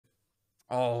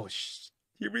Oh,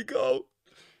 here we go.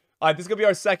 All right, this is going to be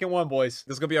our second one, boys.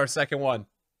 This is going to be our second one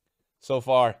so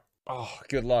far. Oh,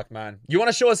 good luck, man. You want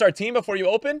to show us our team before you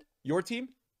open? Your team?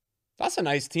 That's a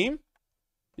nice team.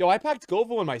 Yo, I packed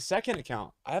Govo in my second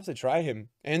account. I have to try him.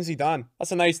 And Zidane.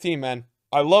 That's a nice team, man.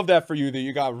 I love that for you that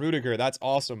you got Rudiger. That's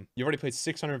awesome. You already played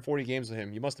 640 games with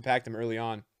him. You must have packed him early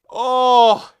on.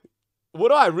 Oh, what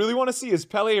do I really want to see is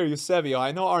Pele or Eusebio.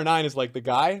 I know R9 is like the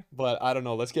guy, but I don't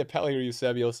know. Let's get Pele or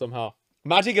Eusebio somehow.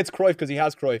 Imagine he gets Cruyff because he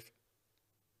has Cruyff.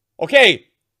 Okay.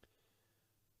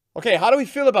 Okay, how do we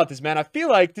feel about this, man? I feel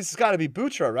like this has got to be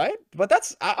Butra, right? But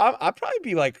that's... I'd probably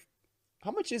be like...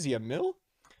 How much is he? A mil?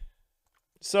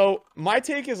 So, my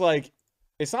take is like...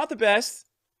 It's not the best.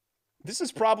 This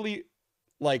is probably,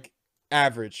 like,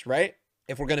 average, right?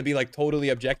 If we're going to be, like, totally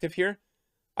objective here.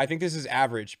 I think this is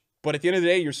average. But at the end of the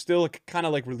day, you're still kind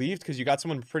of, like, relieved because you got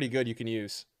someone pretty good you can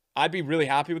use. I'd be really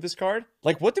happy with this card.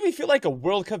 Like, what do we feel like a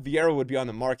World Cup Vieira would be on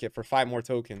the market for 5 more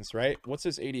tokens, right? What's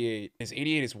his 88? His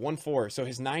 88 is 1.4, so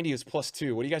his 90 is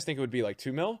 +2. What do you guys think it would be, like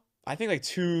 2 mil? I think like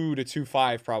 2 to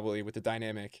 2.5 probably with the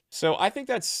dynamic. So I think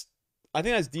that's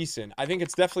decent. I think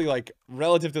it's definitely like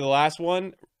relative to the last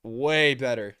one, way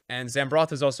better. And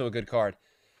Zambrotta is also a good card.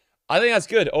 I think that's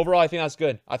good. Overall, I think that's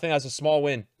good. I think that's a small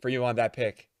win for you on that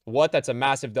pick. What? That's a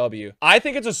massive W. I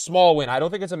think it's a small win. I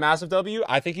don't think it's a massive W.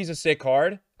 I think he's a sick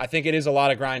card. I think it is a lot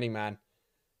of grinding, man.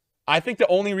 I think the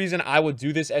only reason I would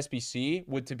do this SBC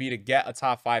would be to get a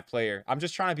top 5 player. I'm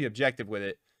just trying to be objective with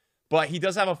it. But he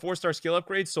does have a 4-star skill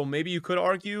upgrade, so maybe you could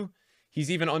argue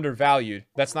he's even undervalued.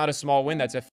 That's not a small win.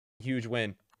 That's a huge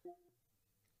win.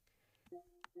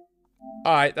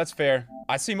 All right, that's fair.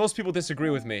 I see most people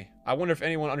disagree with me. I wonder if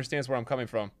anyone understands where I'm coming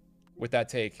from with that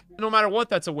take. No matter what,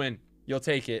 that's a win. You'll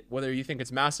take it, whether you think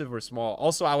it's massive or small.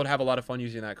 Also, I would have a lot of fun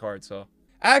using that card, so.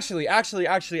 Actually,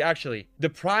 the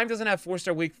Prime doesn't have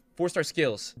 4-star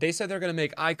skills. They said they're going to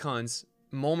make icons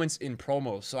moments in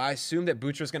promo, so I assume that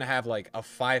Butra's going to have, like, a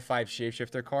 5/5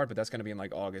 Shapeshifter card, but that's going to be in,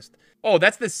 like, August. Oh,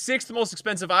 that's the 6th most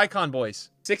expensive icon,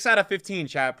 boys. 6 out of 15,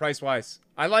 chat, price-wise.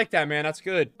 I like that, man. That's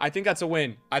good. I think that's a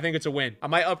win. I think it's a win. I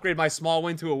might upgrade my small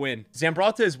win to a win.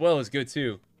 Zambrotta as well is good,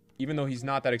 too. Even though he's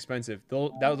not that expensive.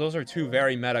 Those are 2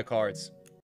 very meta cards.